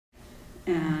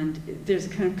And there's a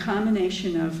kind of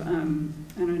combination of,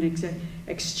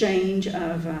 exchange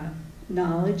of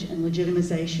knowledge and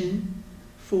legitimization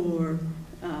for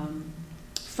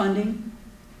funding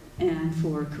and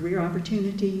for career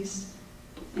opportunities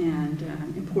and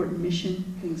important mission,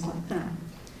 things like that.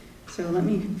 So let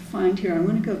me find here, I'm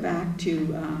going to go back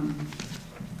to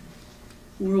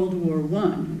World War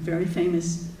I, a very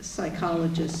famous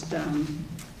psychologist,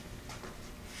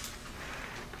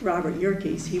 Robert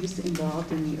Yerkes. He was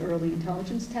involved in the early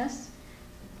intelligence tests.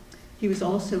 He was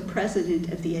also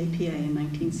president of the APA in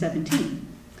 1917.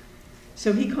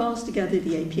 So he calls together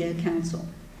the APA Council.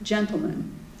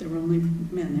 Gentlemen, there were only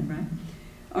men there, right?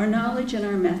 Our knowledge and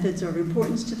our methods are of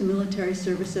importance to the military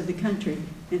service of the country,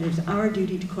 and it is our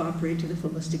duty to cooperate to the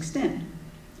fullest extent.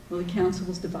 Well, the council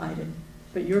was divided,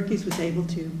 but Yerkes was able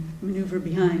to maneuver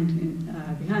behind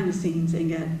the scenes and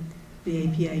get the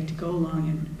APA to go along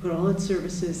and put all its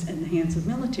services in the hands of the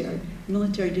military. The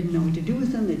military didn't know what to do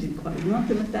with them. They didn't quite want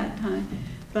them at that time,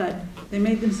 but they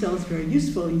made themselves very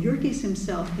useful. And Yerkes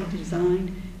himself, he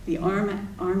designed the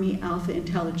Army Alpha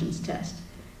Intelligence Test.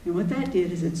 And what that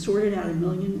did is it sorted out 1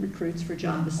 million recruits for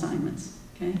job assignments,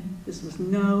 okay? This was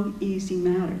no easy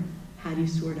matter. How do you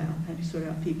sort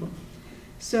out people?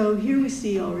 So here we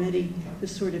see already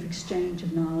this sort of exchange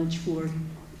of knowledge for,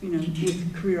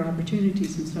 with career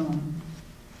opportunities and so on.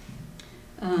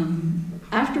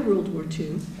 After World War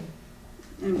II,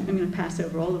 I'm going to pass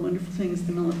over all the wonderful things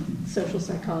the social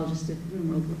psychologists did in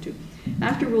World War II.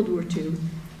 After World War II,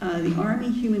 the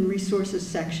Army Human Resources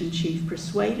Section Chief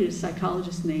persuaded a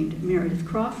psychologist named Meredith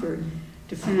Crawford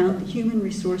to found the Human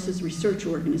Resources Research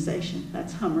Organization,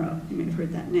 that's HUMRO, you may have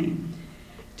heard that name,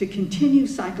 to continue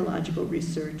psychological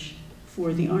research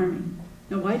for the Army.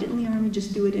 Now, why didn't the Army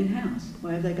just do it in-house?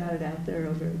 Why have they got it out there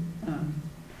over,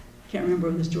 can't remember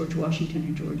whether it was George Washington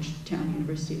or Georgetown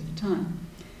University at the time.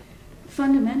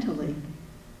 Fundamentally,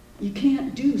 you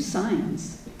can't do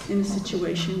science in a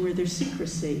situation where there's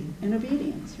secrecy and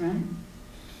obedience, right?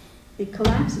 It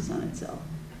collapses on itself.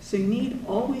 So you need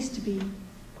always to be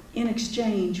in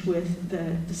exchange with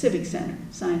the Civic Center,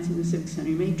 science in the Civic Center.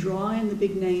 You may draw in the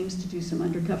big names to do some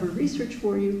undercover research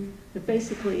for you, but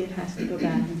basically it has to go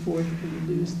back and forth or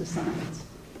you lose the science.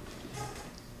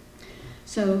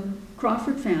 So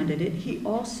Crawford founded it. He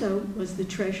also was the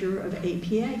treasurer of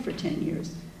APA for 10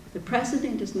 years. The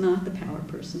president is not the power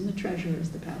person, the treasurer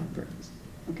is the power person,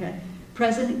 okay?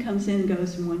 President comes in,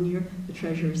 goes in 1 year, the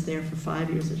treasurer is there for 5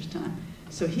 years at a time.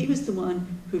 So he was the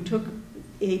one who took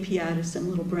AP out of some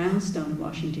little brownstone in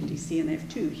Washington, D.C., and they have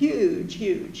two huge,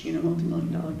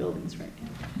 multi-million-dollar buildings right now,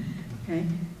 okay?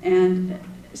 And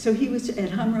so he was at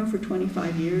HUMRO for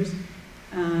 25 years,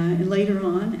 and later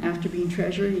on, after being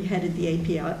treasurer, he headed the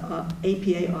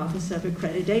APA Office of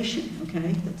Accreditation,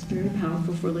 okay? That's very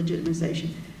powerful for legitimization,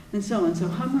 and so on. So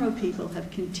HUMRO people have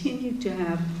continued to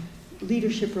have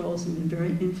leadership roles and been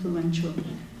very influential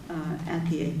at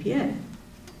the APA.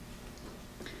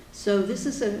 So this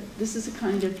is a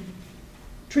kind of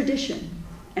tradition,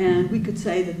 and we could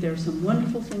say that there are some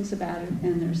wonderful things about it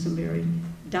and there are some very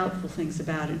doubtful things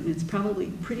about it, and it's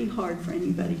probably pretty hard for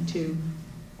anybody to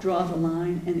draw the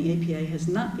line, and the APA has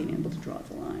not been able to draw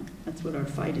the line. That's what our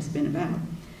fight has been about.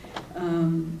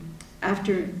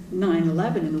 After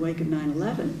 9/11, in the wake of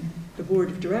 9/11, the board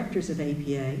of directors of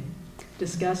APA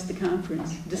discussed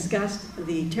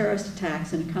the terrorist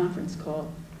attacks in a conference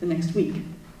call the next week.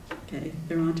 Okay,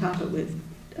 they're on top of it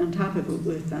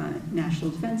with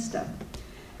national defense stuff.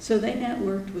 So they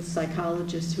networked with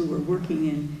psychologists who were working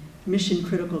in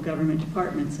mission-critical government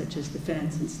departments such as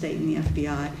defense and state and the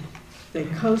FBI. They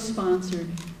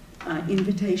co-sponsored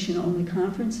invitation-only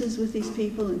conferences with these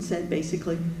people and said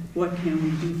basically, what can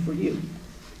we do for you?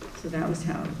 So that was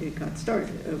how it got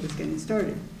started, it was getting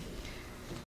started.